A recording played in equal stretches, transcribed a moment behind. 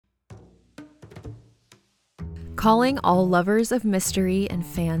calling all lovers of mystery and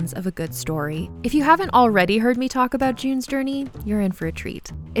fans of a good story. If you haven't already heard me talk about June's Journey, you're in for a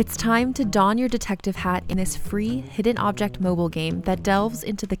treat. It's time to don your detective hat in this free hidden object mobile game that delves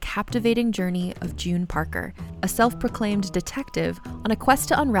into the captivating journey of June Parker, a self-proclaimed detective on a quest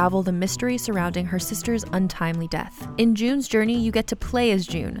to unravel the mystery surrounding her sister's untimely death. In June's Journey, you get to play as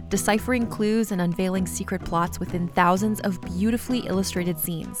June, deciphering clues and unveiling secret plots within thousands of beautifully illustrated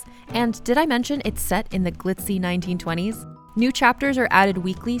scenes. And did I mention it's set in the glitzy 1920s? New chapters are added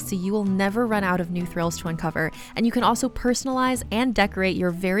weekly, so you will never run out of new thrills to uncover, and you can also personalize and decorate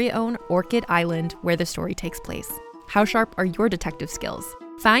your very own Orchid Island where the story takes place. How sharp are your detective skills?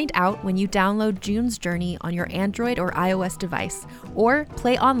 Find out when you download June's Journey on your Android or iOS device, or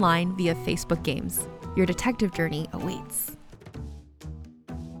play online via Facebook Games. Your detective journey awaits.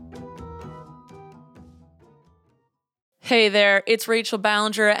 Hey there, it's Rachel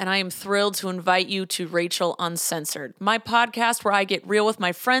Ballinger, and I am thrilled to invite you to Rachel Uncensored, my podcast where I get real with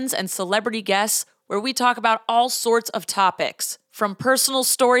my friends and celebrity guests, where we talk about all sorts of topics. From personal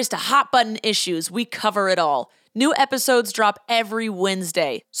stories to hot-button issues, we cover it all. New episodes drop every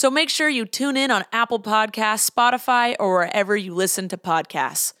Wednesday, so make sure you tune in on Apple Podcasts, Spotify, or wherever you listen to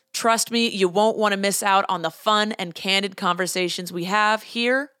podcasts. Trust me, you won't want to miss out on the fun and candid conversations we have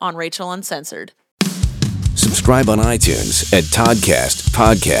here on Rachel Uncensored. Subscribe on iTunes at Toddcast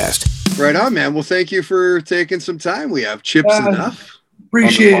Podcast. Right on, man. Well, thank you for taking some time. We have Chips Enuff.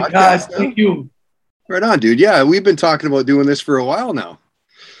 Appreciate it, Todd. Thank you. Right on, dude. Yeah, we've been talking about doing this for a while now.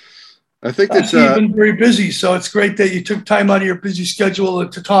 I think that's you've been very busy, so it's great that you took time out of your busy schedule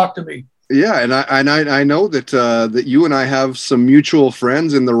to talk to me. Yeah, and I know that that you and I have some mutual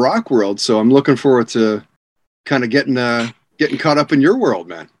friends in the rock world, so I'm looking forward to kind of getting caught up in your world,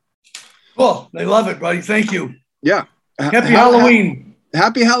 man. Cool. They love it, buddy. Thank you. Yeah. Happy Halloween.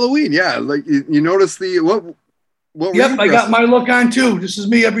 Happy Halloween. Yeah. Like you notice what Yep, I got my look on too. This is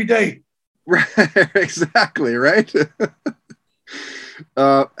me every day. Right. Exactly. Right.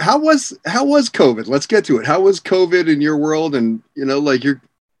 How was COVID? Let's get to it. How was COVID in your world? And like you're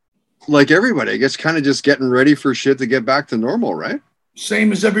like everybody, I guess, kind of just getting ready for shit to get back to normal, right?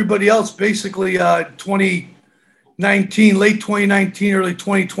 Same as everybody else. Basically, 2019, late 2019, early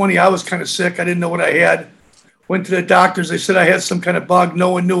 2020, I was kind of sick. I didn't know what I had. Went to the doctors. They said I had some kind of bug.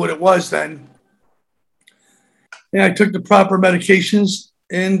 No one knew what it was then. And I took the proper medications,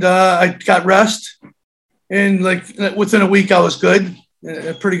 and I got rest. And like within a week, I was good,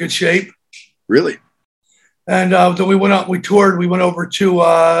 in pretty good shape. Really? And then we went out, we toured. We went over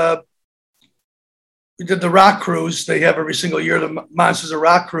to, we did the rock cruise. They have every single year, the Monsters of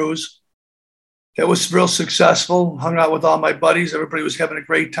Rock cruise. It was real successful. Hung out with all my buddies. Everybody was having a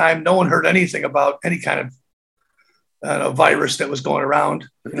great time. No one heard anything about any kind of virus that was going around.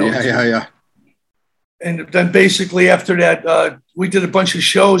 Yeah. And then basically after that, we did a bunch of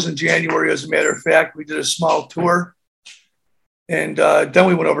shows in January. As a matter of fact, we did a small tour. And then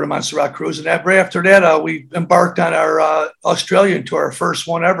we went over to Monster Rock Cruise. And right after that, we embarked on our Australian tour, our first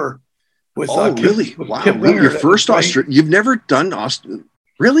one ever. With, really? Wow. Your first Australian? You've never done Australian?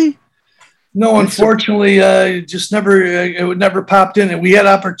 Really? No, unfortunately, just never. It never popped in, and we had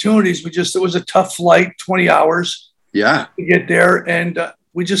opportunities. It was a tough flight, 20 hours. Yeah, to get there, and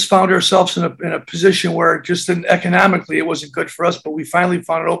we just found ourselves in a position where just economically it wasn't good for us. But we finally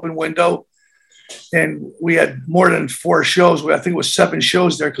found an open window, and we had more than 4 shows. I think it was 7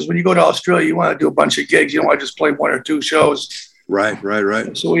 shows there, because when you go to Australia, you want to do a bunch of gigs. You don't want to just play 1 or 2 shows. Right.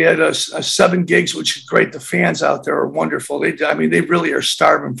 So we had a 7 gigs, which is great. The fans out there are wonderful. They really are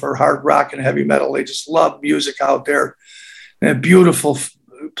starving for hard rock and heavy metal. They just love music out there, and beautiful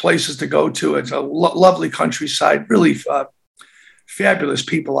places to go to. It's a lovely countryside, really fabulous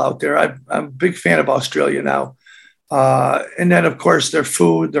people out there. I'm a big fan of Australia now. And then, of course, their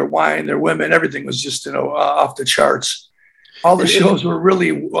food, their wine, their women, everything was just, off the charts. All the shows were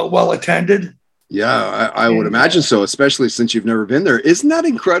really well attended. Yeah, I would imagine so, especially since you've never been there. Isn't that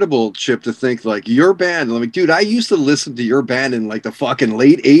incredible, Chip, to think like your band? Like, dude, I used to listen to your band in like the fucking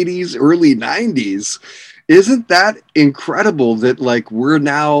late 80s, early 90s. Isn't that incredible that like we're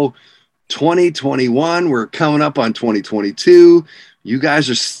now 2021, we're coming up on 2022. You guys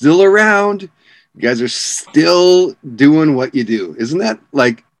are still around. You guys are still doing what you do. Isn't that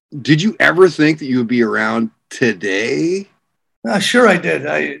like, did you ever think that you would be around today? Sure, I did.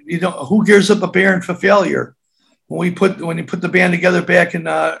 Who gears up a band for failure? When you put the band together back in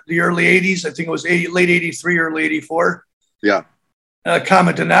the early 80s, I think it was late 83, early 84. Yeah.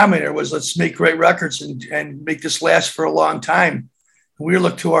 Common denominator was, let's make great records and make this last for a long time. And we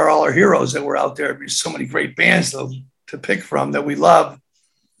look to all our heroes that were out there. There's so many great bands to pick from that we love.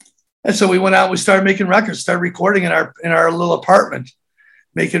 And so we went out, we started making records, started recording in our little apartment,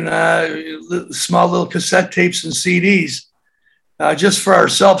 making small little cassette tapes and CDs, just for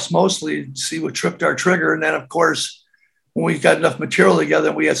ourselves mostly, to see what tripped our trigger. And then, of course, when we got enough material together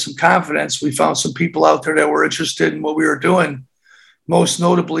and we had some confidence, we found some people out there that were interested in what we were doing. Most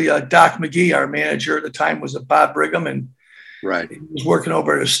notably, Doc McGee, our manager at the time, was Bob Brigham, and right. He was working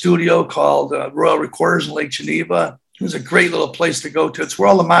over at a studio called Royal Recorders in Lake Geneva. It was a great little place to go to. It's where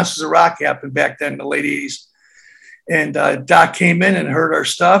all the Monsters of Rock happened back then in the late 80s. And Doc came in and heard our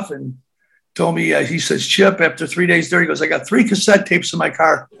stuff and told me, he says, Chip, after 3 days there, he goes, I got 3 cassette tapes in my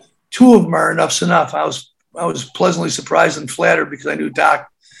car. 2 of them are Enough's Enough. I was pleasantly surprised and flattered because I knew Doc.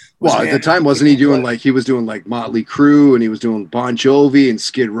 Well, at the time, wasn't he doing he was doing like Motley Crue, and he was doing Bon Jovi and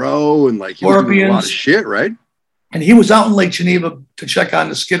Skid Row, and like he was doing a lot of shit, right? And he was out in Lake Geneva to check on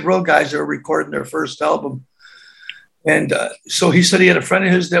the Skid Row guys that were recording their first album. And so he said he had a friend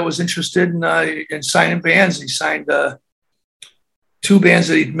of his that was interested in signing bands. He signed 2 bands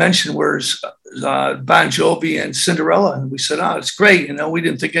that he'd mentioned were Bon Jovi and Cinderella. And we said, oh, it's great. You know, we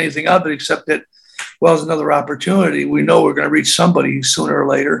didn't think anything of it except that, well, it's another opportunity. We know we're going to reach somebody sooner or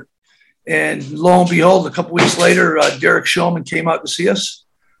later. And lo and behold, a couple weeks later, Derek Shulman came out to see us,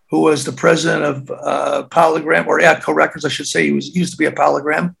 who was the president of Polygram, or Atco Records, I should say. He used to be a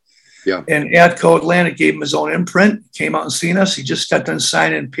Polygram. Yeah. And Atco Atlanta gave him his own imprint, came out and seen us. He just got done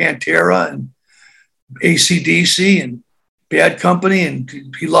signing Pantera and AC/DC and Bad Company,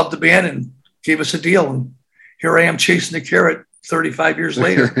 and he loved the band and gave us a deal. And here I am chasing the carrot 35 years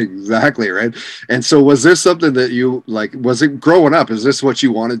later. Exactly, right. And so was this something that you, like, was it growing up, is this what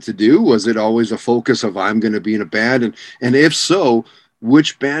you wanted to do? Was it always a focus of I'm going to be in a band? And if so,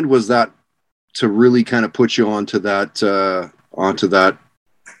 which band was that to really kind of put you onto that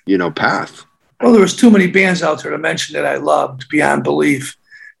path? Well, there was too many bands out there to mention that I loved beyond belief.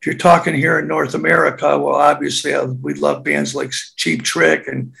 If you're talking here in North America, well, obviously we love bands like Cheap Trick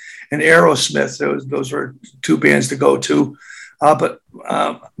and Aerosmith. Those were 2 bands to go to. But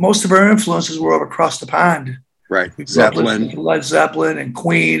most of our influences were over across the pond. Right. Zeppelin. Led Zeppelin and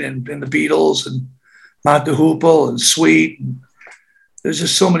Queen and the Beatles and Mott the Hoople and Sweet. And there's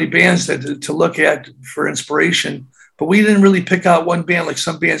just so many bands to look at for inspiration. But we didn't really pick out one band like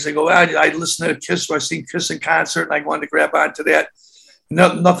some bands. They go, I listened to Kiss, or I seen Kiss in concert, and I wanted to grab onto that.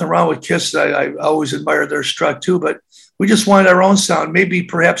 Nothing wrong with Kiss. I always admired their strut too, but we just wanted our own sound. Maybe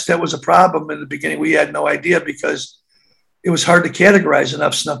perhaps that was a problem in the beginning. We had no idea because it was hard to categorize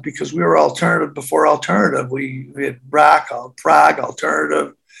Enuff Snuff because we were alternative before alternative. We had rock, prog,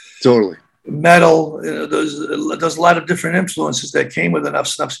 alternative, totally metal. There's a lot of different influences that came with Enuff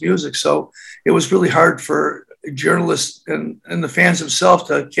Snuff's music. So it was really hard for journalists and the fans themselves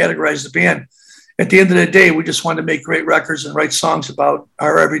to categorize the band. At the end of the day, we just wanted to make great records and write songs about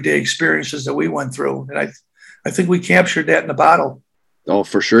our everyday experiences that we went through. And I think we captured that in a bottle. Oh,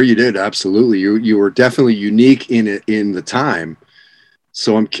 for sure you did. Absolutely. You were definitely unique in it in the time.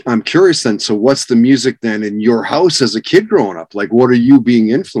 So I'm curious then. So what's the music then in your house as a kid growing up? Like, what are you being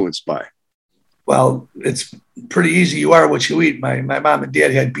influenced by? Well, it's pretty easy. You are what you eat. My mom and dad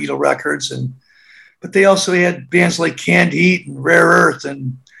had Beatle records, but they also had bands like Canned Heat and Rare Earth,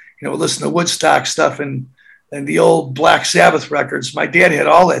 and listen to Woodstock stuff and the old Black Sabbath records. My dad had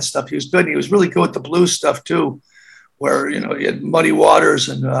all that stuff. He was good. And he was really good with the blues stuff too, where, he had Muddy Waters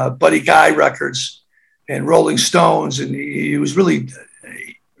and Buddy Guy records and Rolling Stones. And he was really,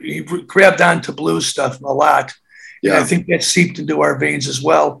 he grabbed onto blues stuff a lot. Yeah. And I think that seeped into our veins as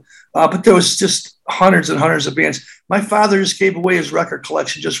well. But there was just hundreds and hundreds of bands. My father just gave away his record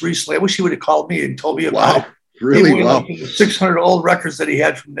collection just recently. I wish he would have called me and told me about it. Really? Wow. Like 600 old records that he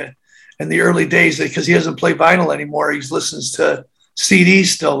had from in the early days, because he doesn't play vinyl anymore. He listens to CDs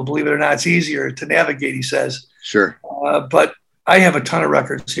still, believe it or not. It's easier to navigate, he says. Sure. But I have a ton of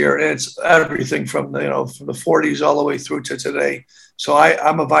records here, and it's everything from the 40s all the way through to today. So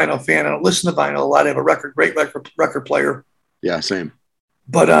I'm a vinyl fan. I don't listen to vinyl a lot. I have a great record player. Yeah, same.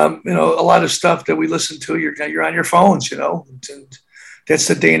 But a lot of stuff that we listen to, you're on your phones, and that's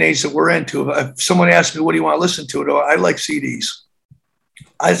the day and age that we're into. If someone asks me, what do you want to listen to? I like CDs.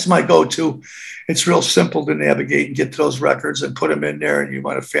 That's my go-to. It's real simple to navigate and get to those records and put them in there. And you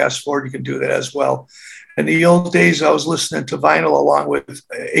want to fast forward, you can do that as well. In the old days, I was listening to vinyl along with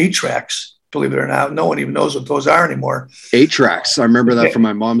 8-tracks. Believe it or not, no one even knows what those are anymore. 8-tracks. I remember that from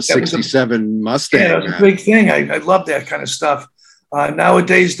my mom's 67 Mustang. Yeah, it was a big thing. I love that kind of stuff.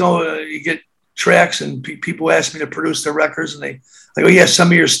 Nowadays, you get tracks and people ask me to produce their records, and they go, yeah, some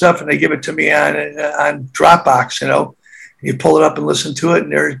of your stuff, and they give it to me on Dropbox, You pull it up and listen to it,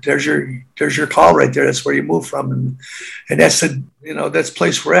 and there's your call right there. That's where you move from, and that's that's the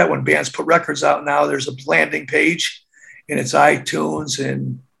place we're at. When bands put records out now, there's a landing page, and it's iTunes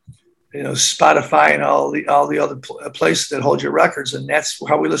and Spotify and all the other places that hold your records, and that's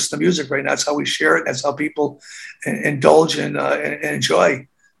how we listen to music right now. That's how we share it. That's how people indulge and enjoy.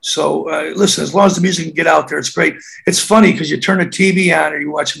 So listen, as long as the music can get out there, it's great. It's funny because you turn the TV on or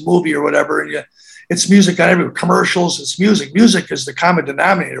you watch a movie or whatever, and it's music on every commercials. It's music. Music is the common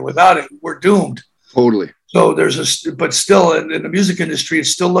denominator. Without it, we're doomed. Totally. So but still in the music industry,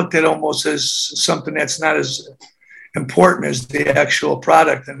 it's still looked at almost as something that's not as important as the actual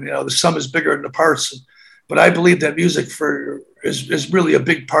product. And, the sum is bigger than the parts. But I believe that music is really a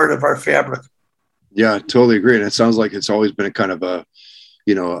big part of our fabric. Yeah, totally agree. And it sounds like it's always been a kind of a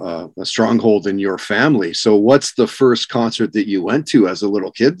stronghold in your family. So what's the first concert that you went to as a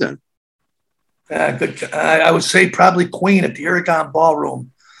little kid then? I would say probably Queen at the Aragon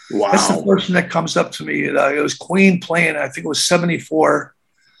Ballroom. Wow. That's the first thing that comes up to me. It was Queen playing, I think it was 74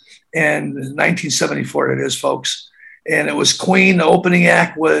 and 1974 it is, folks. And it was Queen. The opening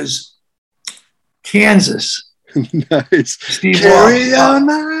act was Kansas. Nice. Steve Carry on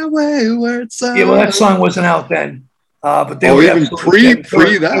my wayward son. Yeah, well, that song wasn't out then. But they were even pre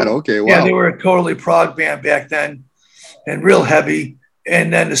that. Okay, wow. Yeah, they were a totally prog band back then and real heavy.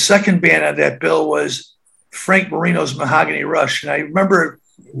 And then the second band on that bill was Frank Marino's Mahogany Rush. And I remember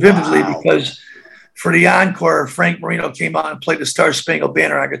vividly because for the encore, Frank Marino came out and played the Star Spangled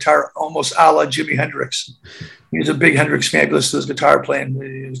Banner on guitar, almost a la Jimi Hendrix. He was a big Hendrix fan. He listened to his guitar playing.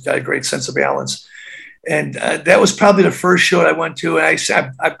 He's got a great sense of balance. And that was probably the first show I went to. And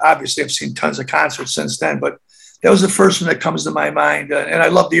I obviously have seen tons of concerts since then, but that was the first one that comes to my mind. And I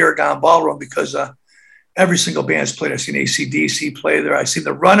love the Aragon Ballroom because every single band's played. I've seen AC/DC play there. I've seen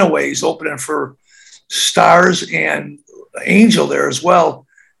the Runaways opening for Stars and Angel there as well.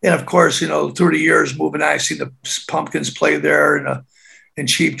 And of course, through the years moving on, I've seen the Pumpkins play there and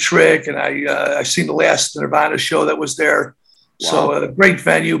Cheap Trick. And I've seen the last Nirvana show that was there. Wow. So a great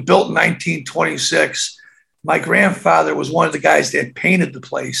venue, built in 1926. My grandfather was one of the guys that painted the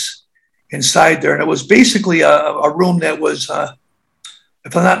place inside there. And it was basically a room that was,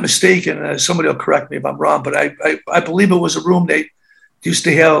 if I'm not mistaken, somebody will correct me if I'm wrong, but I believe it was a room they used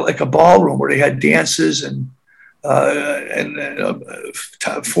to have like a ballroom where they had dances and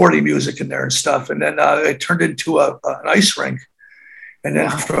 40 music in there and stuff. And then it turned into an ice rink. And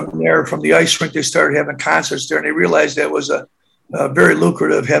then from there, from the ice rink, they started having concerts there, and they realized that was a very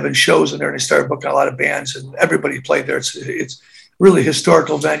lucrative having shows in there. And they started booking a lot of bands, and everybody played there. It's really a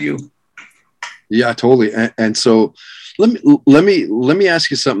historical venue. Yeah, totally. And so let me ask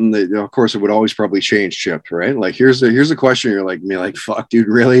you something that, of course, it would always probably change, Chip, right? Like here's a question. You're like, fuck, dude,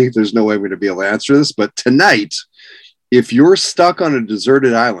 really? There's no way I'm going to be able to answer this. But tonight, if you're stuck on a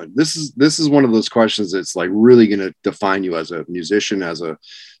deserted island, this is one of those questions that's like really going to define you as a musician, as a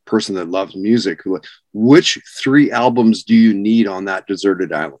person that loves music. Which 3 albums do you need on that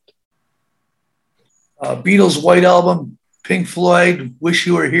deserted island? Beatles' White Album, Pink Floyd, Wish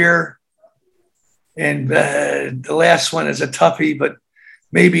You Were Here. And the last one is a toughie, but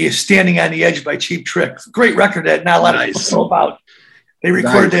maybe Standing on the Edge by Cheap Trick. Great record that not a lot of people know about. They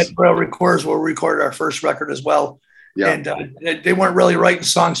recorded that for Recorders where we recorded our first record as well. Yeah. And they weren't really writing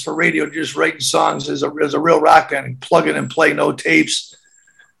songs for radio, just writing songs as a real rock band, plug in and play, no tapes,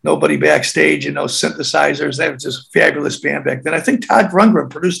 nobody backstage, and no synthesizers. That was just a fabulous band back then. I think Todd Rundgren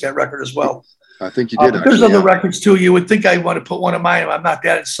produced that record as well. I think you did. There's other records too. You would think I want to put one of mine. I'm not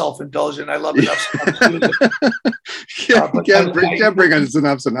that self-indulgent. I love Enuff. Can't bring on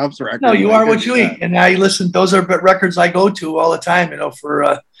Enuff's record. No, you are what you eat. And I listen. Those are records I go to all the time,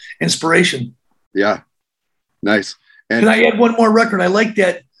 for inspiration. Yeah. Nice. And I add one more record. I like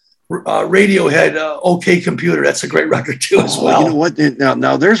that Radiohead, OK Computer. That's a great record too as well. You know what?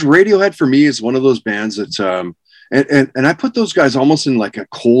 Now there's Radiohead for me is one of those bands that's and I put those guys almost in like a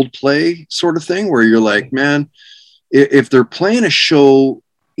Coldplay sort of thing where you're like, man, if they're playing a show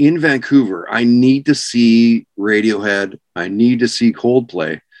in Vancouver, I need to see Radiohead. I need to see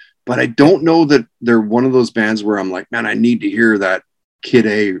Coldplay, but I don't know that they're one of those bands where I'm like, man, I need to hear that Kid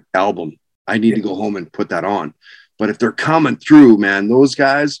A album. I need to go home and put that on. But if they're coming through, man, those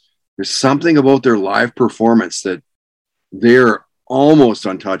guys, there's something about their live performance that they're almost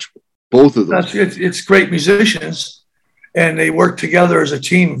untouchable. Both of them. It's great musicians, and they work together as a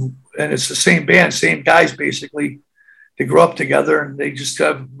team, and it's the same band, same guys, basically. They grow up together, and they just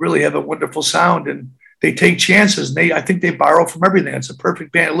really have a wonderful sound, and they take chances. And I think they borrow from everything. It's a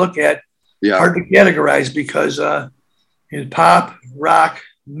perfect band to look at. Yeah. Hard to categorize because in pop, rock,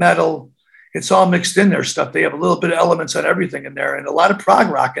 metal, It's all mixed in their stuff. They have a little bit of elements on everything in there, and a lot of prog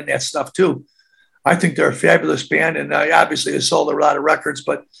rock in that stuff too. I think they're a fabulous band, and obviously they sold a lot of records,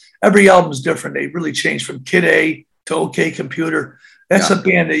 but every album is different. They really changed from Kid A to OK Computer. That's a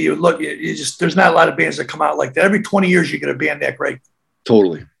band that you look, you just, there's not a lot of bands that come out like that. Every 20 years you get a band that great.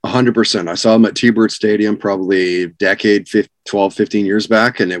 Totally. 100%. I saw them at T-Bird Stadium probably a decade, 12, 15 years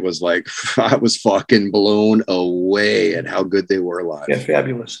back. And it was like, I was fucking blown away at how good they were live. Yeah,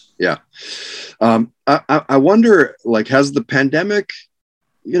 fabulous. Yeah. I wonder, like, has the pandemic,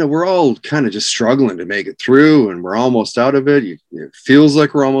 you know, we're all kind of just struggling to make it through and we're almost out of it. It feels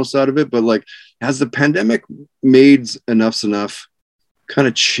like we're almost out of it, but like, has the pandemic made Enuff kind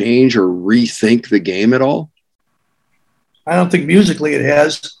of change or rethink the game at all? I don't think musically it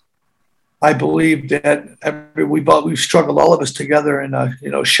has. I believe that we've struggled, all of us together, and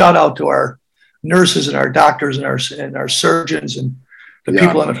you know, shout out to our nurses and our doctors and our surgeons and the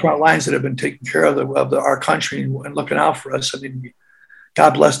people on the front lines that have been taking care of our country and looking out for us. I mean,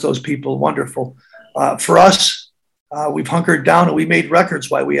 God bless those people. Wonderful. For us, we've hunkered down and we made records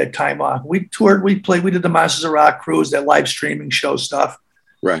while we had time off. We toured, we played, we did the Masters of Rock cruise, that live streaming show stuff.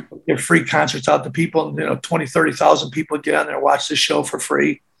 Right. Give free concerts out to people, and, you know, 20, 30,000 people get on there and watch the show for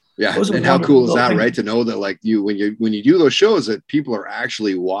free. Yeah. And how cool is that, right? To know that, like, when you do those shows, that people are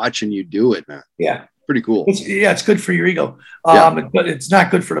actually watching you do it, man. Yeah. Pretty cool. It's good for your ego. But it's not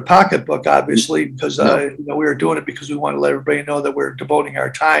good for the pocketbook, obviously, because you know, we were doing it because we wanted to let everybody know that we're devoting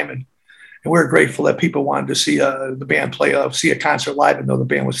our time, and we're grateful that people wanted to see the band play, see a concert live, and know the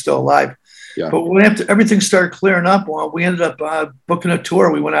band was still alive. Yeah. But when everything started clearing up, we ended up booking a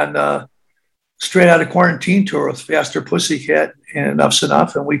tour. We went on Straight Outta Quarantine tour with Faster Pussycat and Enuff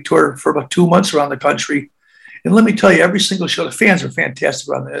Enuff, and we toured for about 2 months around the country. And let me tell you, every single show, the fans are fantastic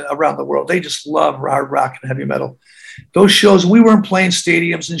around the world. They just love hard rock and heavy metal. Those shows, we weren't playing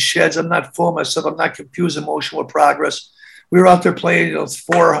stadiums and sheds. I'm not fooling myself. I'm not confusing motion with progress. We were out there playing, you know,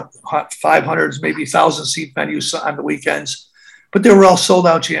 400, 500s, maybe 1,000-seat venues on the weekends. But they were all sold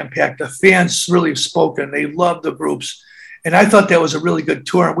out, jam-packed. The fans really spoken. They loved the groups. And I thought that was a really good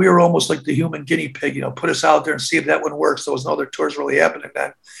tour. And we were almost like the human guinea pig, you know, put us out there and see if that one works. There was no other tours really happening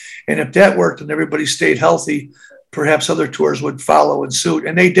then. And if that worked and everybody stayed healthy, perhaps other tours would follow and suit.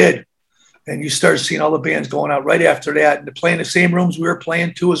 And they did. And you start seeing all the bands going out right after that. And playing the same rooms we were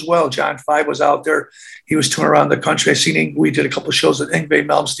playing too as well. John Five was out there. He was touring around the country. We did a couple of shows at Yngwie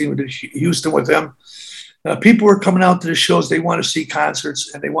Malmsteen. We did Houston with them. People were coming out to the shows. They want to see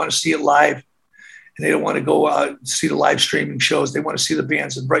concerts and they want to see it live. And they don't want to go see the live streaming shows. They want to see the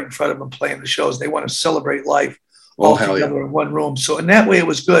bands right in front of them playing the shows. They want to celebrate life all together in one room. So in that way, it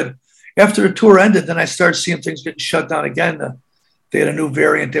was good. After the tour ended, then I started seeing things getting shut down again. They had a new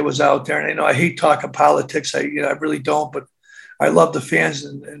variant that was out there. And I know I hate talking politics. I really don't. But I love the fans.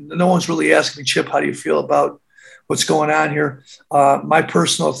 And no one's really asking me, Chip, how do you feel about what's going on here? My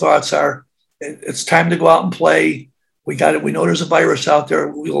personal thoughts are, it's time to go out and play. We got it. We know there's a virus out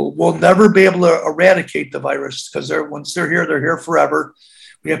there. We'll never be able to eradicate the virus because once they're here forever.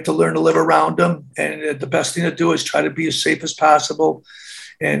 We have to learn to live around them. And the best thing to do is try to be as safe as possible.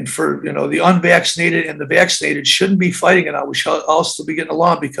 And for, you know, the unvaccinated and the vaccinated shouldn't be fighting it out. We should all still be getting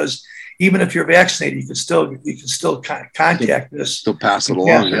along, because even if you're vaccinated, you can still contact this. Still pass it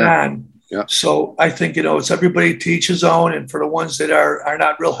along. Yeah. So I think, you know, it's everybody to each his own. And for the ones that are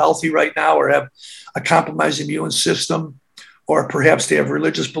not real healthy right now or have a compromised immune system, or perhaps they have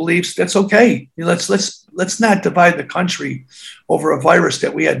religious beliefs, that's okay. You know, let's not divide the country over a virus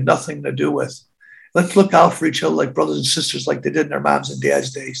that we had nothing to do with. Let's look out for each other like brothers and sisters, like they did in their moms and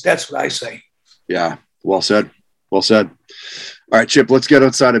dads' days. That's what I say. Yeah. Well said. Well said. All right, Chip, let's get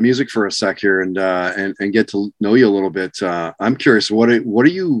outside of music for a sec here and get to know you a little bit. I'm curious, what are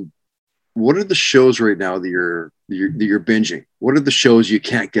the shows right now that you're binging? What are the shows you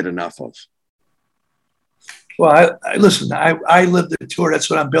can't get enough of? Well, listen, I live the tour. That's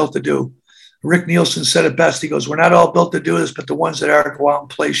what I'm built to do. Rick Nielsen said it best. He goes, we're not all built to do this, but the ones that are, go out and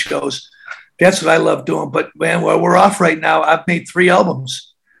play shows. That's what I love doing. But man, while we're off right now, I've made 3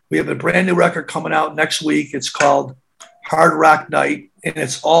 albums. We have a brand new record coming out next week. It's called Hard Rock Night, and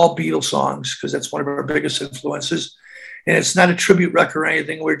it's all Beatles songs because that's one of our biggest influences. And it's not a tribute record or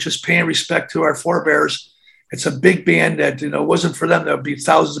anything. We're just paying respect to our forebears. It's a big band that, you know, wasn't for them, there would be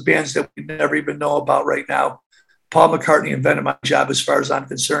thousands of bands that we never even know about right now. Paul McCartney invented my job as far as I'm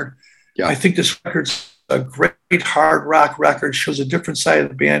concerned. Yeah. I think this record's a great hard rock record, shows a different side of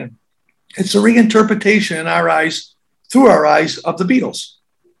the band. It's a reinterpretation in our eyes, through our eyes, of the Beatles.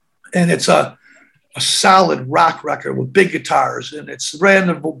 And it's a solid rock record with big guitars, and it's right on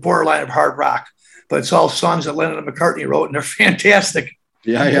the borderline of hard rock. But it's all songs that Lennon and McCartney wrote, and they're fantastic.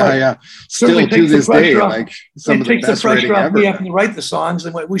 Yeah. Certainly Still to this day, like some it of the takes the best pressure writing off me ever. having to write the songs,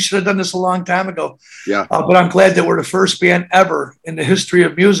 and we should have done this a long time ago. Yeah. But I'm glad that we're the first band ever in the history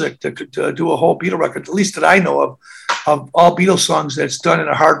of music to do a whole Beatle record, at least that I know of all Beatles songs that's done in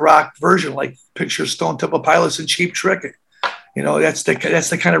a hard rock version, like picture Stone Temple Pilots and Cheap Trick. That's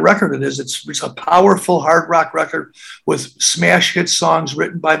the kind of record it is. It's a powerful hard rock record with smash hit songs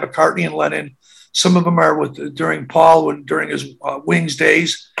written by McCartney and Lennon. Some of them are during Paul during his Wings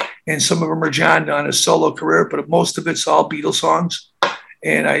days, and some of them are John on his solo career. But most of it's all Beatles songs,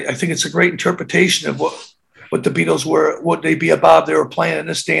 and I think it's a great interpretation of what the Beatles were, what they be about. They were playing in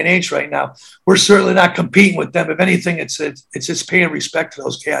this day and age right now. We're certainly not competing with them. If anything, it's just paying respect to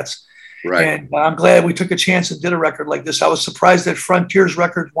those cats. Right. And I'm glad we took a chance and did a record like this. I was surprised that Frontiers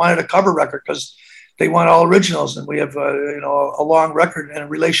Records wanted a cover record because they want all originals, and we have a long record and a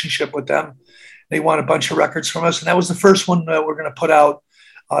relationship with them. They want a bunch of records from us, and that was the first one that we're going to put out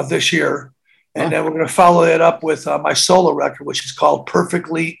this year. And then we're going to follow that up with my solo record, which is called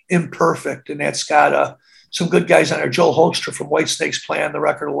Perfectly Imperfect, and that's got some good guys on there. Joel Holstra from Whitesnake's playing the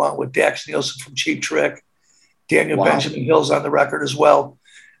record along with Dax Nielsen from Cheap Trick. Daniel Benjamin Hill's on the record as well.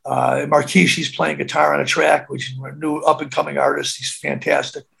 Marquishi's playing guitar on a track, which is a new up-and-coming artist. He's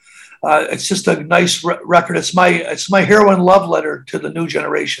fantastic. It's just a nice record. It's my heroine love letter to the new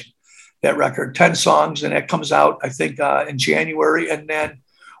generation, that record. 10 songs, and that comes out, I think, in January. And then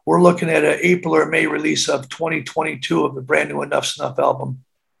we're looking at an April or May release of 2022 of the brand new Enuff Snuff album.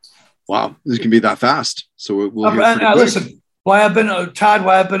 Wow, this can be that fast. So we'll hear pretty quick. Listen, why I've been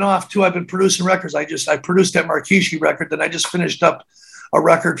off too. I've been producing records. I produced that Marquishi record. Then I just finished up a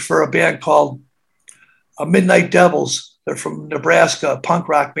record for a band called Midnight Devils. They're from Nebraska, a punk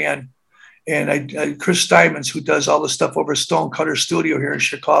rock band. And Chris Steinmans, who does all the stuff over Stonecutter Studio here in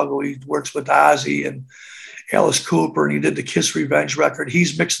Chicago, he works with Ozzy and Alice Cooper, and he did the Kiss Revenge record.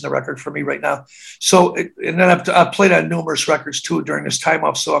 He's mixing the record for me right now. So, and then I've played on numerous records too during this time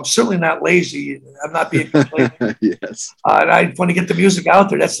off. So I'm certainly not lazy. I'm not being complacent. Yes. And I want to get the music out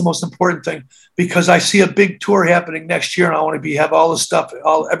there. That's the most important thing, because I see a big tour happening next year, and I want to have all the stuff,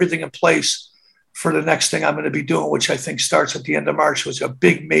 everything in place for the next thing I'm going to be doing, which I think starts at the end of March. It's a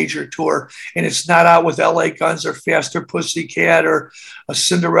big major tour, and it's not out with LA Guns or Faster Pussycat or a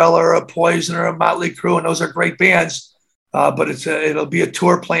Cinderella or a Poison or a Motley Crue, and those are great bands. But it'll be a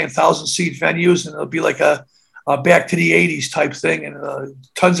tour playing 1,000-seat venues, and it'll be like a back to the 80s type thing, and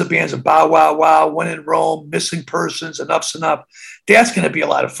tons of bands of Bow Wow Wow, When in Rome, Missing Persons, and Ups and Up. That's going to be a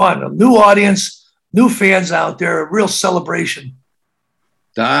lot of fun. A new audience, new fans out there, a real celebration.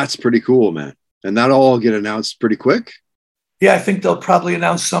 That's pretty cool, man. And that'll all get announced pretty quick? Yeah, I think they'll probably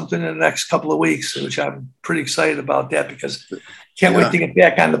announce something in the next couple of weeks, which I'm pretty excited about that, because can't wait to get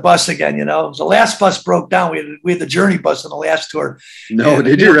back on the bus again. The last bus broke down. We had the Journey bus on the last tour. No,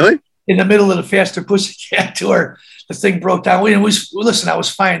 did you really? In the middle of the Faster Pussycat tour, the thing broke down. I was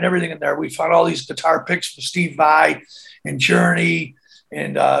finding everything in there. We found all these guitar picks from Steve Vai and Journey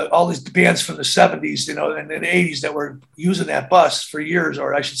and all these bands from the 70s, and the 80s that were using that bus for years,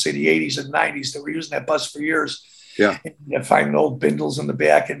 or I should say the 80s and 90s that were using that bus for years. Yeah. And finding old bindles in the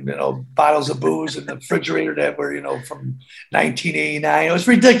back and, bottles of booze in the refrigerator that were, from 1989. It was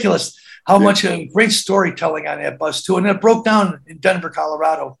ridiculous how much great storytelling on that bus too. And it broke down in Denver,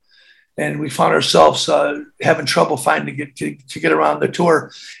 Colorado. And we found ourselves having trouble to get around the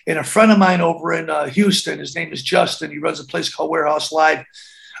tour. And a friend of mine over in Houston, his name is Justin. He runs a place called Warehouse Live.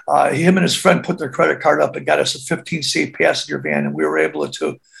 Him and his friend put their credit card up and got us a 15-seat passenger van, and we were able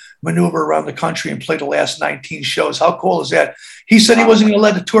to maneuver around the country and play the last 19 shows. How cool is that? He said he wasn't going to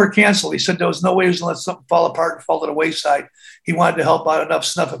let the tour cancel. He said there was no way he was going to let something fall apart and fall to the wayside. He wanted to help out Enuff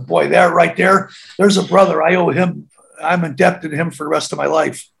Snuff. And boy, there's a brother. I owe him. I'm indebted to him for the rest of my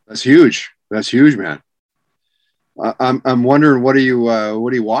life. That's huge. That's huge, man. I'm wondering, what are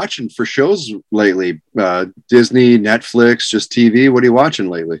you watching for shows lately? Disney, Netflix, just TV? What are you watching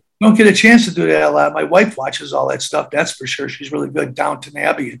lately? Don't get a chance to do that a lot. My wife watches all that stuff. That's for sure. She's really good. Downton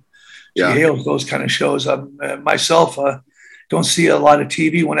Abbey. She hails those kind of shows. Myself, don't see a lot of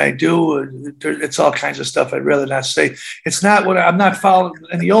TV. When I do, it's all kinds of stuff I'd rather not say. It's not what I'm not following.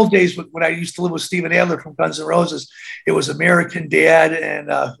 In the old days, when I used to live with Steven Adler from Guns N' Roses, it was American Dad and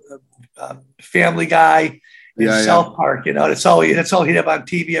Family Guy and South Park. That's all he'd have on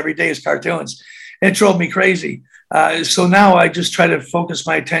TV every day is cartoons. And it drove me crazy. So now I just try to focus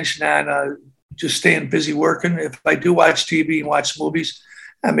my attention on just staying busy working. If I do watch TV and watch movies,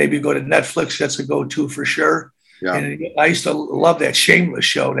 I maybe go to Netflix. That's a go-to for sure. Yeah. And I used to love that Shameless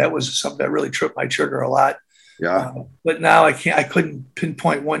show. That was something that really tripped my trigger a lot. Yeah. But now I couldn't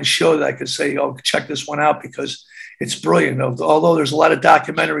pinpoint one show that I could say, oh, check this one out, because it's brilliant. Although there's a lot of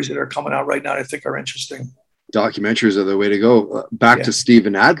documentaries that are coming out right now that I think are interesting. Documentaries are the way to go. Back to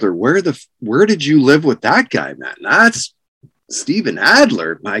Steven Adler. Where did you live with that guy, man? That's Steven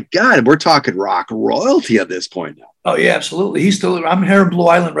Adler. My God, we're talking rock royalty at this point now. Oh yeah, absolutely. I'm here in Blue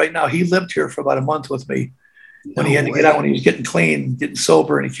Island right now. He lived here for about a month with me when he had to get out, when he was getting clean, getting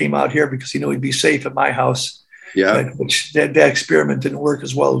sober, and he came out here because he knew he'd be safe at my house. Yeah. Which that experiment didn't work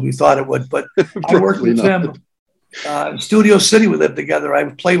as well as we thought it would. But I worked with him in Studio City. We lived together. I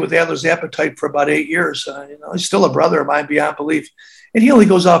played with Adler's Appetite for about 8 years. He's still a brother of mine beyond belief. And he only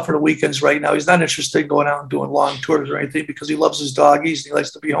goes out for the weekends right now. He's not interested in going out and doing long tours or anything because he loves his doggies and he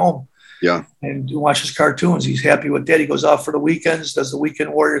likes to be home. Yeah. And watches cartoons. He's happy with that. He goes out for the weekends, does the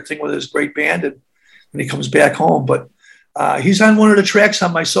weekend warrior thing with his great band, and he comes back home. But he's on one of the tracks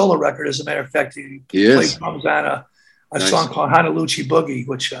on my solo record, as a matter of fact. He played drums on a song called Honolulu Boogie,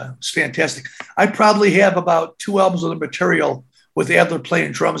 which is fantastic. I probably have about 2 albums of the material with Adler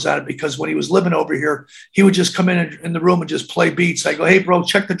playing drums on it, because when he was living over here, he would just come in the room and just play beats. I go, hey, bro,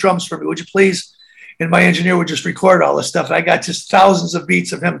 check the drums for me, would you please? And my engineer would just record all this stuff. And I got just thousands of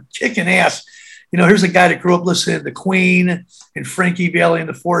beats of him kicking ass. Here's a guy that grew up listening to Queen and Frankie Valli and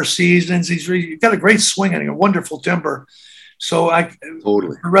the Four Seasons. He's got a great swing and a wonderful timbre. So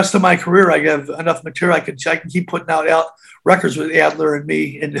the rest of my career, I have enough material. I can keep putting out records with Adler and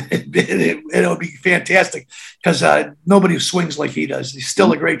me, and it'll be fantastic because nobody swings like he does. He's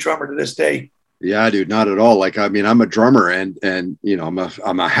still a great drummer to this day. Yeah, dude, not at all. Like, I mean, I'm a drummer and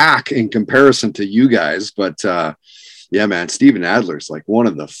I'm a hack in comparison to you guys, but yeah, man, Steven Adler's like one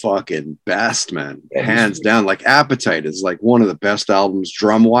of the fucking best, man. Yeah, hands down. Like Appetite is like one of the best albums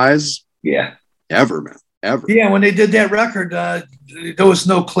drum wise. Yeah. Ever, man. Ever. Yeah, when they did that record, there was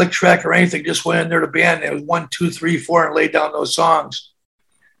no click track or anything. Just went in there to band. It was 1, 2, 3, 4, and laid down those songs.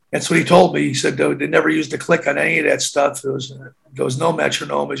 That's what he told me. He said they never used a click on any of that stuff. There was no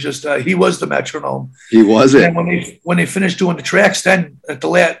metronome. It's just he was the metronome. He was it. And when they finished doing the tracks, then at the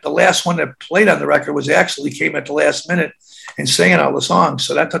last one that played on the record came at the last minute and sang all the songs.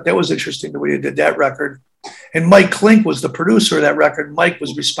 So I thought that was interesting the way they did that record. And Mike Klink was the producer of that record. Mike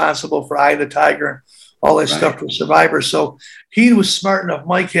was responsible for Eye of the Tiger, all that stuff for Survivor. So he was smart enough.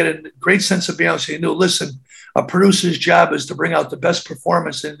 Mike had a great sense of balance. He knew, listen, a producer's job is to bring out the best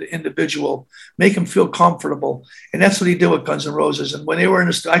performance in the individual, make him feel comfortable. And that's what he did with Guns N' Roses. And when they were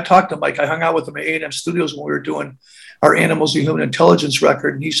I talked to Mike. I hung out with him at A&M Studios when we were doing our Animals and Human Intelligence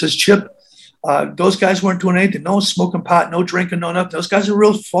record. And he says, Chip, those guys weren't doing anything. No smoking pot, no drinking, no nothing. Those guys are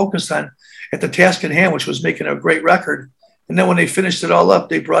real focused at the task at hand, which was making a great record. And then when they finished it all up,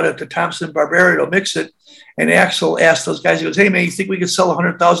 they brought it to Thompson Barberi to mix it. And Axl asked those guys, he goes, hey, man, you think we could sell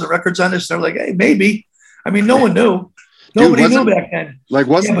 100,000 records on this? And they're like, hey, maybe. I mean, no one knew. Nobody knew back then. Like,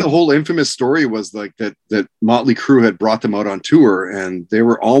 wasn't the whole infamous story was like that Motley Crue had brought them out on tour, and they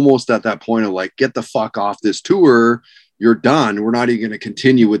were almost at that point of like, get the fuck off this tour. You're done. We're not even going to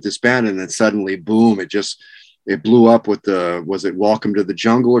continue with this band. And then suddenly, boom, it blew up with was it Welcome to the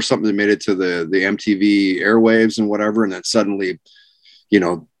Jungle or something that made it to the MTV airwaves and whatever. And then suddenly,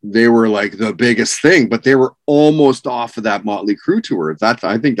 they were like the biggest thing, but they were almost off of that Motley Crue tour.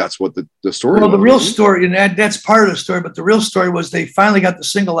 I think that's what the story was. Well, the real story, and that's part of the story, but the real story was they finally got the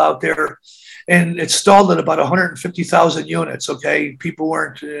single out there, and it stalled at about 150,000 units. Okay. People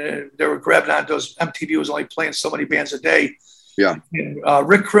weren't, they were grabbing on those. MTV was only playing so many bands a day. Yeah. And,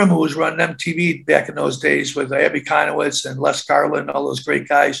 Rick Krim, who was running MTV back in those days with Abby Konowitz and Les Garland, all those great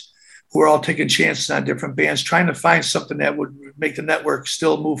guys who were all taking chances on different bands, trying to find something that would make the network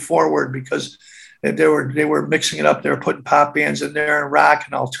still move forward, because they were mixing it up. They were putting pop bands in there and rock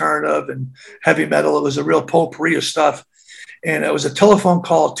and alternative and heavy metal. It was a real potpourri of stuff. And it was a telephone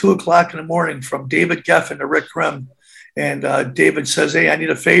call at 2:00 in the morning from David Geffen to Rick Krim. And David says, hey, I need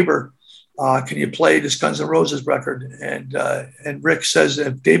a favor. Can you play this Guns N' Roses record? And Rick says,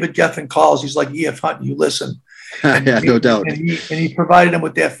 if David Geffen calls, he's like E.F. Hunt, you listen. Yeah, no doubt. And he provided him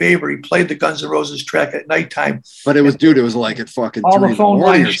with that favor. He played the Guns N' Roses track at nighttime. But it was like at fucking all the phone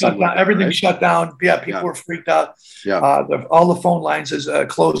lines shut down. Like everything shut down. Yeah, people were freaked out. Yeah. All the phone lines is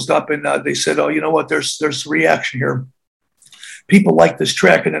closed up, and they said, oh, you know what? There's reaction here. People like this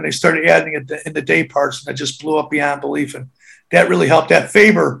track, and then they started adding it in the day parts, and it just blew up beyond belief. And that really helped. That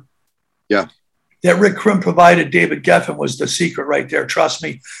favor. Yeah. That Rick Krim provided David Geffen was the secret right there. Trust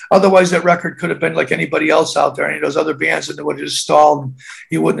me. Otherwise, that record could have been like anybody else out there, any of those other bands, and it would have just stalled, and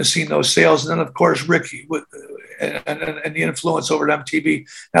you wouldn't have seen those sales. And then, of course, Rick and the influence over at MTV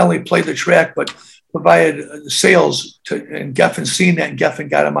not only played the track, but provided sales and Geffen seen that, and Geffen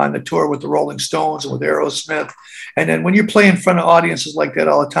got him on the tour with the Rolling Stones and with Aerosmith. And then when you're playing in front of audiences like that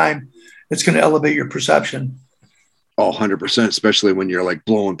all the time, it's going to elevate your perception. Oh, 100%, especially when you're like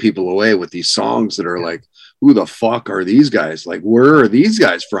blowing people away with these songs that are like, who the fuck are these guys? Like, where are these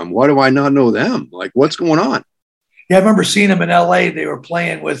guys from? Why do I not know them? Like, what's going on? Yeah, I remember seeing them in LA. They were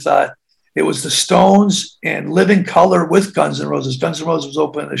playing with, it was the Stones and Living Color with Guns N' Roses. Guns N' Roses was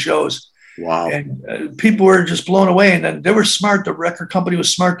opening the shows. Wow. And people were just blown away. And then they were smart. The record company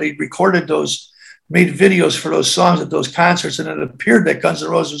was smart. They recorded those, made videos for those songs at those concerts. And it appeared that Guns N'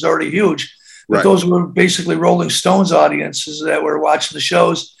 Roses was already huge. But Right. those were basically Rolling Stones audiences that were watching the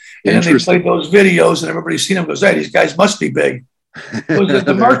shows. And then they played those videos and everybody's seen them goes, hey, these guys must be big.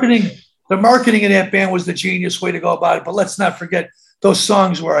 The marketing in that band was the genius way to go about it. But let's not forget, those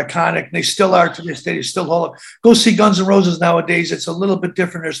songs were iconic. They still are to this day. They still hold up. Go see Guns N' Roses nowadays. It's a little bit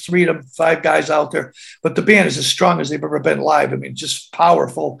different. There's 3 to 5 guys out there, but the band is as strong as they've ever been live. I mean, just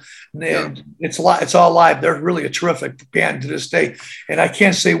powerful. And it's all live. They're really a terrific band to this day. And I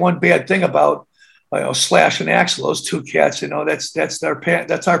can't say one bad thing about Slash and Axl, those 2 cats.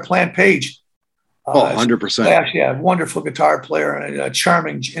 That's our planned page. 100%. Slash, yeah, wonderful guitar player and a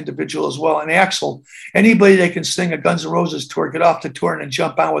charming individual as well. And Axl, anybody that can sing a Guns N' Roses tour, get off the tour and then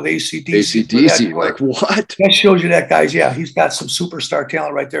jump on with AC/DC. AC/DC, like what? That shows you that guy's, he's got some superstar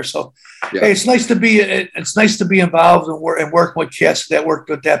talent right there. So, hey, it's nice to be involved and working with cats that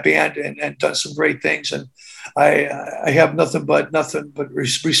worked with that band and done some great things. And I have nothing but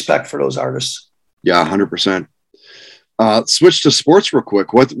respect for those artists. Yeah, 100%. Switch to sports real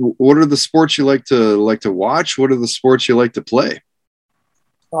quick. What are the sports you like to watch? What are the sports you like to play?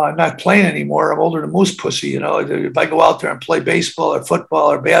 I'm not playing anymore. I'm older than moose pussy. If I go out there and play baseball or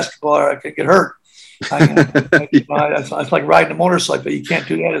football or basketball, I could get hurt. It's like riding a motorcycle. You can't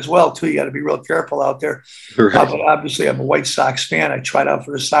do that as well, too. You got to be real careful out there. Right. But obviously, I'm a White Sox fan. I tried out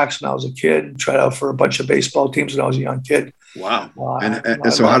for the Sox when I was a kid, and tried out for a bunch of baseball teams when I was a young kid. Wow.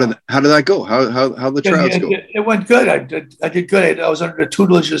 So how did that go? How the tryouts go? It went good. I did good. I was under the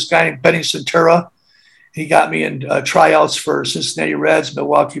tutelage of this guy named Benny Centura. He got me in tryouts for Cincinnati Reds,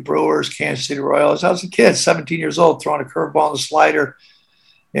 Milwaukee Brewers, Kansas City Royals. I was a kid, 17 years old, throwing a curveball and a slider.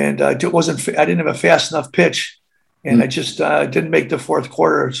 And I didn't have a fast enough pitch. And I just didn't make the 4th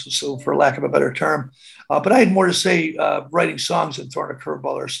quarter, so for lack of a better term. But I had more to say writing songs than throwing a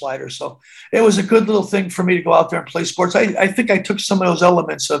curveball or a slider. So it was a good little thing for me to go out there and play sports. I think I took some of those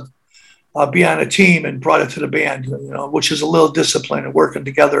elements of being on a team and brought it to the band, which is a little discipline and working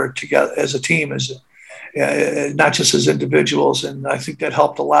together as a team, not just as individuals. And I think that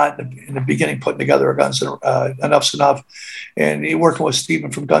helped a lot in the beginning, putting together a Enuff's Enough. And working with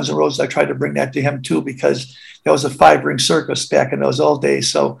Steven from Guns N' Roses, I tried to bring that to him too, because that was a 5-ring circus back in those old days.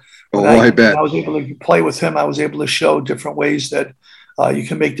 So I bet. when I was able to play with him, I was able to show different ways that you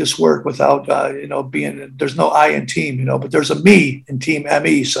can make this work without, there's no I in team, but there's a me in team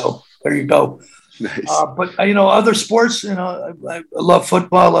ME. So there you go. Nice. But other sports, I love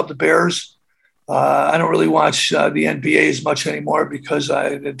football. I love the Bears. I don't really watch the NBA as much anymore because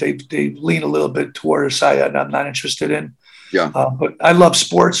they lean a little bit toward a side I'm not interested in. Yeah. But I love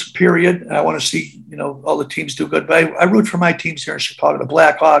sports, period. And I want to see, all the teams do good. But I root for my teams here in Chicago, the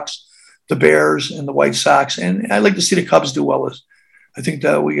Blackhawks, the Bears, and the White Sox. And I like to see the Cubs do well. I think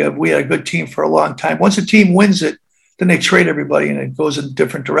that we had a good team for a long time. Once a team wins it, then they trade everybody and it goes in a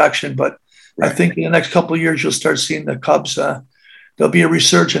different direction. But right. I think in the next couple of years, you'll start seeing the Cubs. There'll be a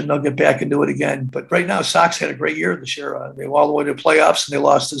resurgence. They'll get back into it again. But right now, Sox had a great year this year. They went all the way to the playoffs, and they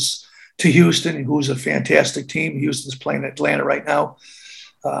lost to Houston, who's a fantastic team. Houston's playing Atlanta right now.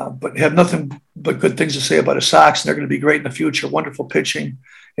 But have nothing but good things to say about the Sox, and they're going to be great in the future. Wonderful pitching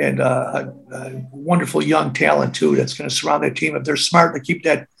and wonderful young talent, too, that's going to surround their team. If they're smart to keep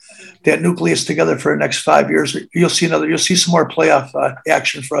that nucleus together for the next 5 years, you'll see some more playoff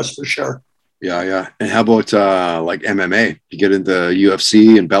action for us for sure. Yeah. And how about like MMA? You get into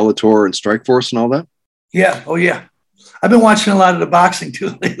UFC and Bellator and Strikeforce and all that? Yeah. Oh, yeah. I've been watching a lot of the boxing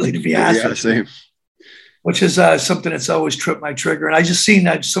too lately, to be honest. Yeah, same. Which is something that's always tripped my trigger. And I just seen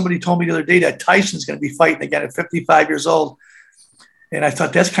that somebody told me the other day that Tyson's going to be fighting again at 55 years old. And I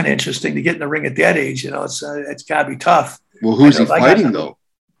thought that's kind of interesting to get in the ring at that age. It's got to be tough. Well, who's he fighting though?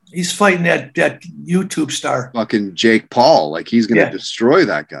 He's fighting that YouTube star. Fucking Jake Paul. Like he's going to destroy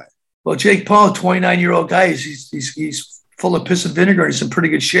that guy. Well, Jake Paul, 29-year-old guy, he's full of piss and vinegar. He's in pretty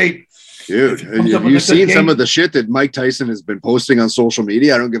good shape. Dude, have you seen some of the shit that Mike Tyson has been posting on social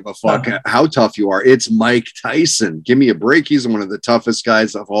media? I don't give a fuck how tough you are. It's Mike Tyson. Give me a break. He's one of the toughest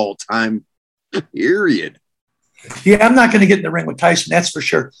guys of all time, period. Yeah, I'm not going to get in the ring with Tyson, that's for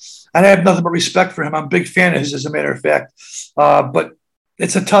sure. And I have nothing but respect for him. I'm a big fan of his, as a matter of fact. But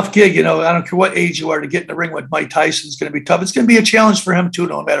it's a tough gig. I don't care what age you are, to get in the ring with Mike Tyson is going to be tough. It's going to be a challenge for him, too,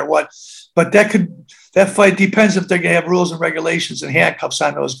 no matter what. But that could that fight depends if they're going to have rules and regulations and handcuffs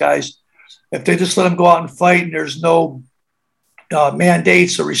on those guys. If they just let them go out and fight and there's no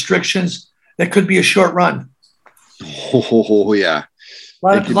mandates or restrictions, that could be a short run. Oh yeah.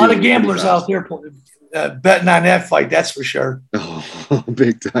 A lot of gamblers out there betting on that fight. That's for sure. Oh,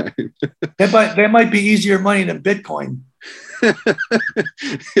 big time. That might be easier money than Bitcoin.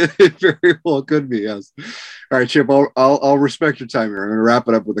 It very well could be, yes. All right, Chip, I'll respect your time here. I'm going to wrap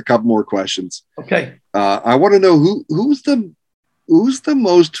it up with a couple more questions. Okay. I want to know who's the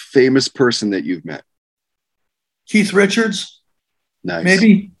most famous person that you've met? Keith Richards. Nice.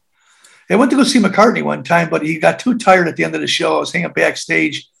 Maybe. I went to go see McCartney one time, but he got too tired at the end of the show. I was hanging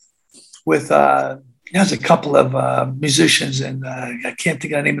backstage with there's a couple of musicians, and I can't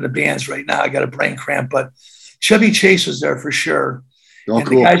think of the name of the bands right now. I got a brain cramp, but Chevy Chase was there for sure. Oh, and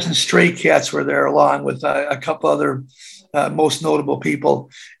cool. The guys in Stray Cats were there along with a couple other most notable people.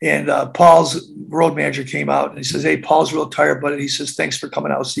 And Paul's road manager came out and he says, "Hey, Paul's real tired, but he says, thanks for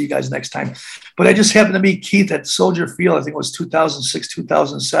coming out. I'll see you guys next time." But I just happened to meet Keith at Soldier Field. I think it was 2006,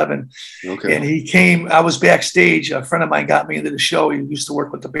 2007. Okay. And he came, I was backstage. A friend of mine got me into the show. He used to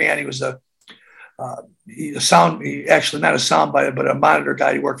work with the band. He was actually not a sound buyer, but a monitor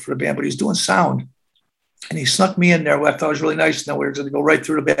guy. He worked for the band, but he was doing sound. And he snuck me in there. I thought it was really nice. And then we were going to go right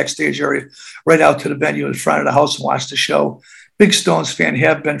through the backstage area, right out to the venue in front of the house and watch the show. Big Stones fan,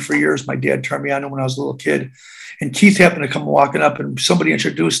 have been for years. My dad turned me on when I was a little kid. And Keith happened to come walking up, and somebody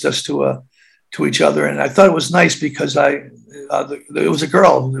introduced us to each other. And I thought it was nice because it was a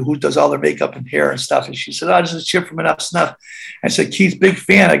girl who does all their makeup and hair and stuff. And she said, "Oh, this is Chip from Enuff Snuff." I said, "Keith, big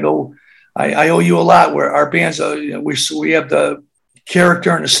fan." I go, I owe you a lot. Where our bands, we have the character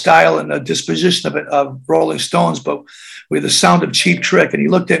and the style and the disposition of Rolling Stones, but we have the sound of Cheap Trick." And he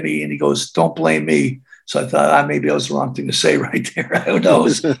looked at me and he goes, "Don't blame me." So I thought maybe that was the wrong thing to say right there. Who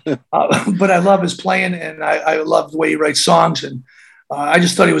knows? But I love his playing, and I love the way he writes songs. And I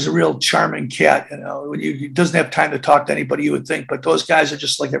just thought he was a real charming cat. When he doesn't have time to talk to anybody, you would think, but those guys are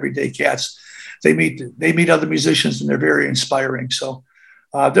just like everyday cats. They meet other musicians, and they're very inspiring. So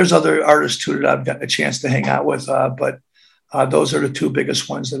there's other artists too that I've gotten a chance to hang out with, but those are the two biggest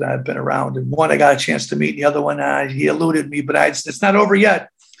ones that I've been around. And one I got a chance to meet, and the other one he eluded me, but it's not over yet.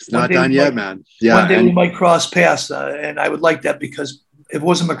 It's not done yet, man. Yeah. One day we might cross paths, and I would like that, because if it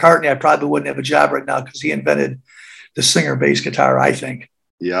wasn't McCartney, I probably wouldn't have a job right now, because he invented the singer bass guitar, I think.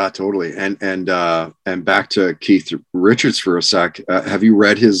 Yeah, totally. And back to Keith Richards for a sec. Have you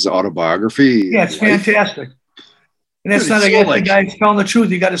read his autobiography? Yeah, it's fantastic. And that's not a guy telling the truth.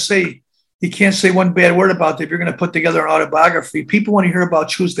 You got to say, you can't say one bad word about it. If you're going to put together an autobiography, people want to hear about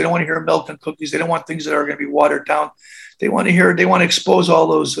truth. They don't want to hear milk and cookies. They don't want things that are going to be watered down. They want to expose all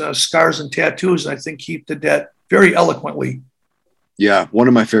those scars and tattoos. And I think Keith did that very eloquently. Yeah. One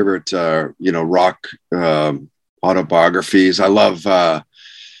of my favorite, rock autobiographies. I love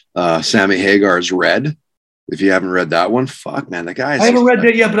Sammy Hagar's Red. If you haven't read that one, fuck, man, the guy. I haven't read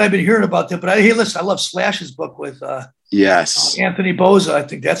that yet, but I've been hearing about that. But hey, listen, I love Slash's book with Anthony Boza. I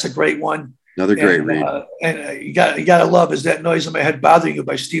think that's a great one. Another great read. And you got to love Is That Noise in My Head Bothering You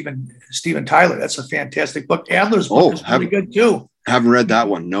by Steven Tyler. That's a fantastic book. Adler's book is really good too. Haven't read that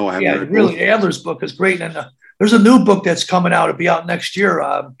one. No, I haven't. Yeah, really, Adler's book is great. And there's a new book that's coming out. It'll be out next year.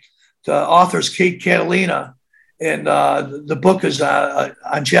 The author's Kate Catalina, and the book is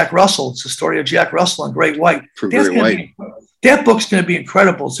on Jack Russell. It's the story of Jack Russell and Great White. That book's going to be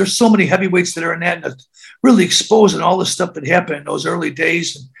incredible. There's so many heavyweights that are in that, and really exposing all the stuff that happened in those early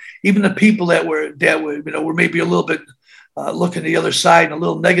days, and even the people that were maybe a little bit looking the other side and a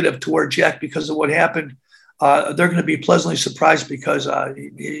little negative toward Jack because of what happened. They're going to be pleasantly surprised, because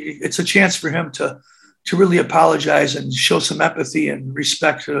it's a chance for him to really apologize and show some empathy and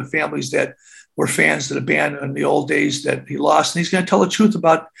respect to the families that were fans of the band in the old days that he lost. And he's going to tell the truth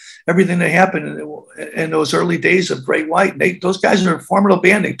about everything that happened in those early days of Great White. Those guys are a formidable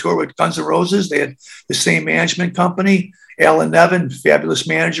band. They toured with Guns N' Roses. They had the same management company. Alan Nevin, fabulous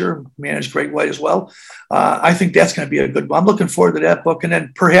manager, managed Great White as well. I think that's going to be a good one. I'm looking forward to that book. And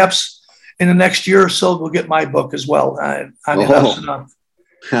then perhaps in the next year or so, we'll get my book as well.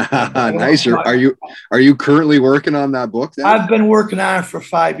 Nice. Are you currently working on that book then? I've been working on it for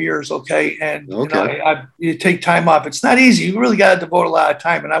 5 years. Okay. And you take time off. It's not easy. You really got to devote a lot of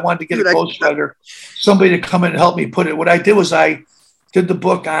time. And I wanted to get a ghostwriter, somebody to come in and help me put it. What I did was I did the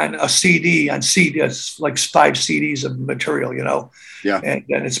book on a CD, it's like 5 CDs of material, Yeah. And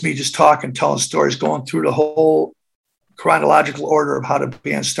it's me just talking, telling stories, going through the whole chronological order of how the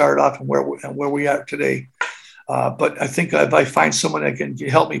band started off and where we are today. But I think if I find someone that can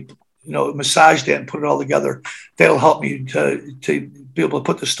help me, massage that and put it all together, that'll help me to be able to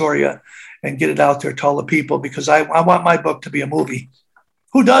put the story and get it out there to all the people, because I want my book to be a movie.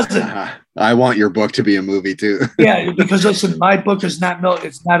 Who doesn't? I want your book to be a movie too. Yeah, because listen, my book is not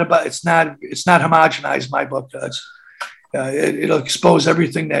homogenized. My book does. It'll expose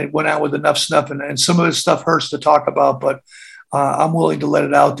everything that went on with Enuff Snuff, and some of this stuff hurts to talk about, but I'm willing to let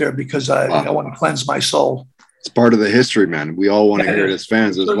it out there because I want to cleanse my soul. It's part of the history, man. We all want to hear it as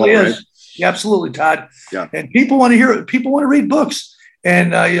fans as well, right? Yeah, absolutely, Todd. Yeah, and people want to hear it. People want to read books,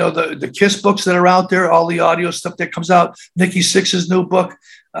 and the Kiss books that are out there, all the audio stuff that comes out, Nikki Sixx's new book.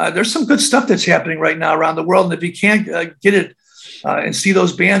 There's some good stuff that's happening right now around the world, and if you can't get it and see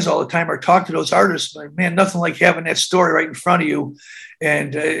those bands all the time or talk to those artists, man, nothing like having that story right in front of you.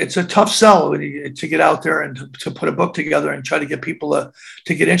 And it's a tough sell to get out there and to put a book together and try to get people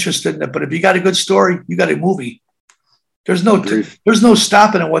to get interested in it. But if you got a good story, you got a movie. There's no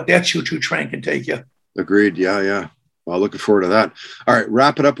stopping at what that choo-choo train can take you. Agreed. Yeah. Well, looking forward to that. All right,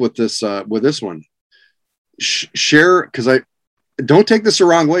 wrap it up with this one. Share, because I don't take this the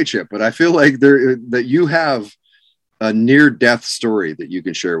wrong way, Chip, but I feel like that you have a near-death story that you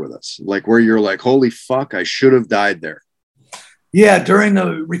can share with us, like where you're like, holy fuck, I should have died there. Yeah, during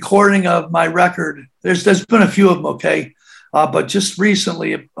the recording of my record, there's been a few of them, okay? But just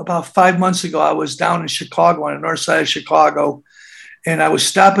recently, about 5 months ago, I was down in Chicago, on the north side of Chicago, and I was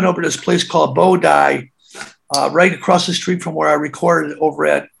stopping over this place called Bodai, right across the street from where I recorded over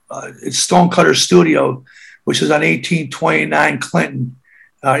at Stonecutter Studio, which is on 1829 Clinton,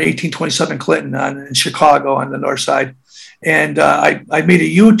 1827 Clinton in Chicago on the north side. And I made a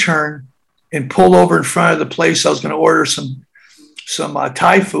U-turn and pulled over in front of the place. I was going to order some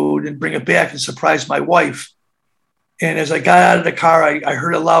Thai food and bring it back and surprise my wife. And as I got out of the car, I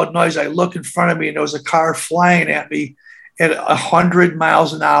heard a loud noise. I looked in front of me, and there was a car flying at me at 100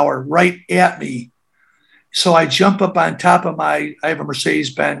 miles an hour, right at me. So I jump up on top of I have a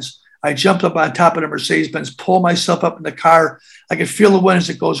Mercedes-Benz. I jumped up on top of the Mercedes-Benz, pull myself up in the car. I could feel the wind as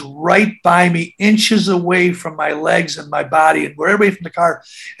it goes right by me, inches away from my legs and my body, and we're away from the car.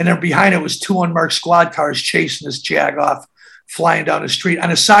 And then behind it was two unmarked squad cars chasing this Jag off, flying down the street,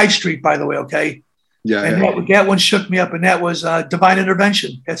 on a side street, by the way, okay? Yeah. And that one shook me up, and that was divine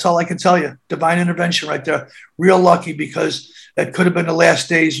intervention. That's all I can tell you. Divine intervention right there. Real lucky, because that could have been the last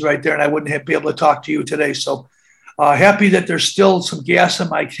days right there, and I wouldn't be able to talk to you today. So happy that there's still some gas in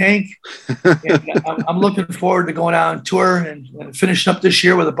my tank. And I'm looking forward to going out on tour and finishing up this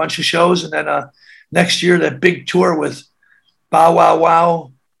year with a bunch of shows. And then next year, that big tour with Bow Wow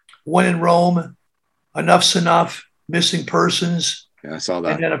Wow, When in Rome, Enuff's Enough, Missing Persons. Yeah, I saw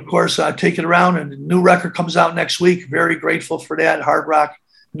that. And then, of course, Take It Around. And the new record comes out next week. Very grateful for that. Hard Rock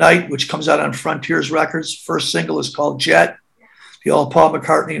Night, which comes out on Frontiers Records. First single is called Jet, the old Paul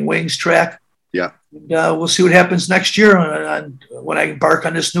McCartney and Wings track. Yeah. And, we'll see what happens next year when I embark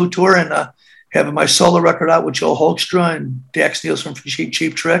on this new tour and having my solo record out with Joe Hoekstra and Dax Nielsen from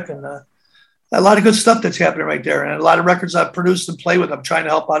Cheap Trick. And a lot of good stuff that's happening right there. And a lot of records I've produced and play with. I'm trying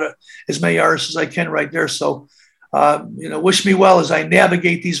to help out as many artists as I can right there. So, wish me well as I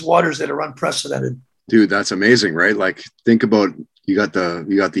navigate these waters that are unprecedented. Dude, that's amazing, right? Like, think about, you got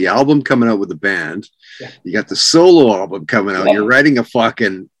the album coming out with the band. Yeah. You got the solo album coming out. Yeah. You're writing a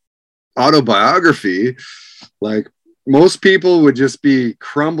fucking autobiography. Like, most people would just be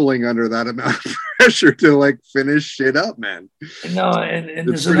crumbling under that amount of pressure to like finish shit up, man. No, and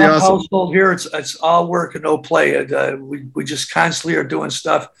there's an awesome household here. It's all work and no play. We just constantly are doing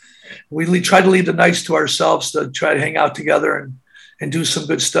stuff. We try to leave the nights to ourselves to try to hang out together and do some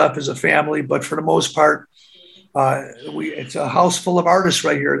good stuff as a family. But for the most part, it's a house full of artists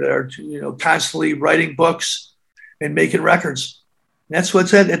right here that are constantly writing books and making records. And that's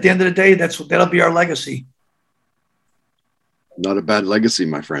what's at the end of the day. That'll be our legacy. Not a bad legacy,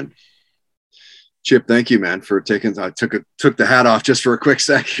 my friend. Chip, thank you, man, for taking. I took the hat off just for a quick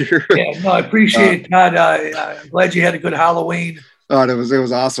sec here. Yeah, no, I appreciate it, Todd. I'm glad you had a good Halloween. Oh, it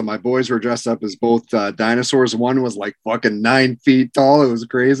was awesome. My boys were dressed up as both dinosaurs. One was like fucking 9 feet tall. It was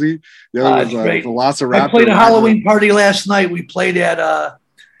crazy. The other was a velociraptor. I played a Halloween party last night. We played at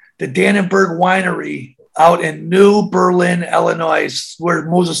the Dannenberg Winery out in New Berlin, Illinois, where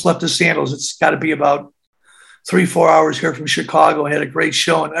Moses left his sandals. It's got to be about 3-4 hours here from Chicago, and had a great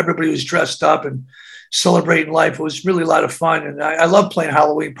show, and everybody was dressed up and celebrating life. It was really a lot of fun, and I love playing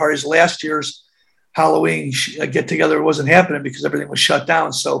Halloween parties. Last year's Halloween get together wasn't happening because everything was shut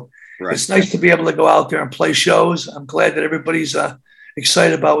down. So It's nice to be able to go out there and play shows. I'm glad that everybody's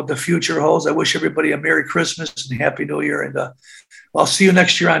excited about what the future holds. I wish everybody a Merry Christmas and Happy New Year, and I'll see you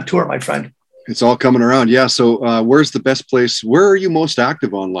next year on tour, my friend. It's all coming around. Yeah. So where's the best place? Where are you most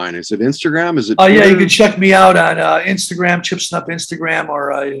active online? Is it Instagram? Is it Oh, yeah, you Twitter? can check me out on Instagram, Chips Up Instagram,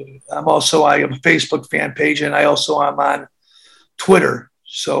 or I have a Facebook fan page, and I also am on Twitter.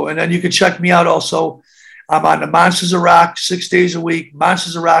 So, and then you can check me out also. I'm on the Monsters of Rock 6 days a week,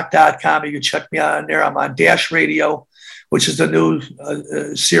 monstersofrock.com. You can check me out on there. I'm on Dash Radio, which is the new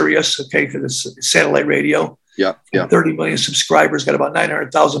Sirius, okay, for this satellite radio. Yeah. Yeah. 30 million subscribers, got about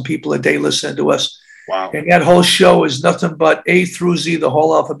 900,000 people a day listening to us. Wow. And that whole show is nothing but A through Z, the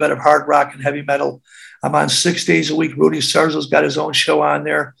whole alphabet of hard rock and heavy metal. I'm on 6 days a week. Rudy Sarzo's got his own show on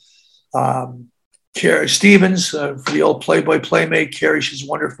there. Carrie Stevens, for the old Playboy Playmate. Carrie, she's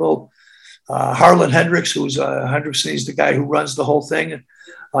wonderful. Harlan Hendricks, who's Hendrickson, he's the guy who runs the whole thing.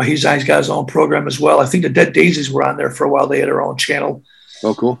 He's got his own program as well. I think the Dead Daisies were on there for a while. They had their own channel.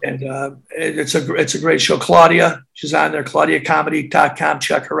 Oh, cool. And it's a great show. Claudia, she's on there, claudiacomedy.com.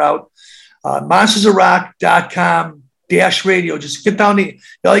 Check her out. monstersofrock.com -radio. Just get down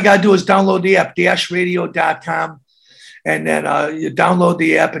all you got to do is download the app, -radio.com. And then you download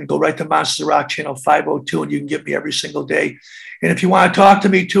the app and go right to Monsters of Rock channel 502, and you can get me every single day. And if you want to talk to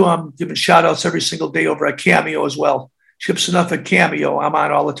me too, I'm giving shout outs every single day over at Cameo as well. Chips Enough at Cameo. I'm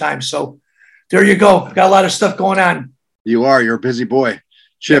on all the time. So there you go. Got a lot of stuff going on. You're a busy boy.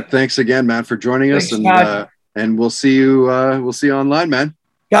 Chip, thanks again, man, for joining us. Thanks, And we'll see you online, man.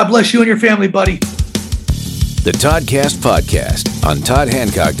 God bless you and your family, buddy. The Toddcast Podcast on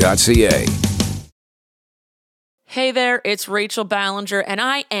toddhancock.ca. Hey there, it's Rachel Ballinger, and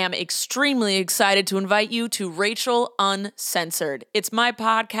I am extremely excited to invite you to Rachel Uncensored. It's my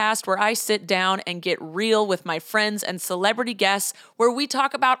podcast where I sit down and get real with my friends and celebrity guests, where we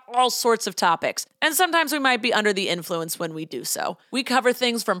talk about all sorts of topics. And sometimes we might be under the influence when we do so. We cover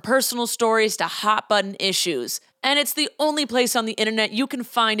things from personal stories to hot button issues. And it's the only place on the internet you can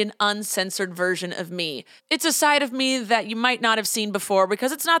find an uncensored version of me. It's a side of me that you might not have seen before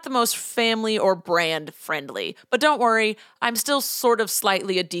because it's not the most family or brand friendly. But don't worry, I'm still sort of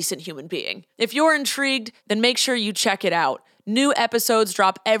slightly a decent human being. If you're intrigued, then make sure you check it out. New episodes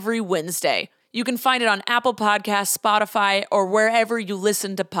drop every Wednesday. You can find it on Apple Podcasts, Spotify, or wherever you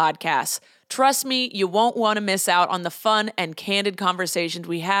listen to podcasts. Trust me, you won't want to miss out on the fun and candid conversations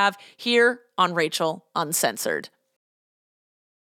we have here on Rachel Uncensored.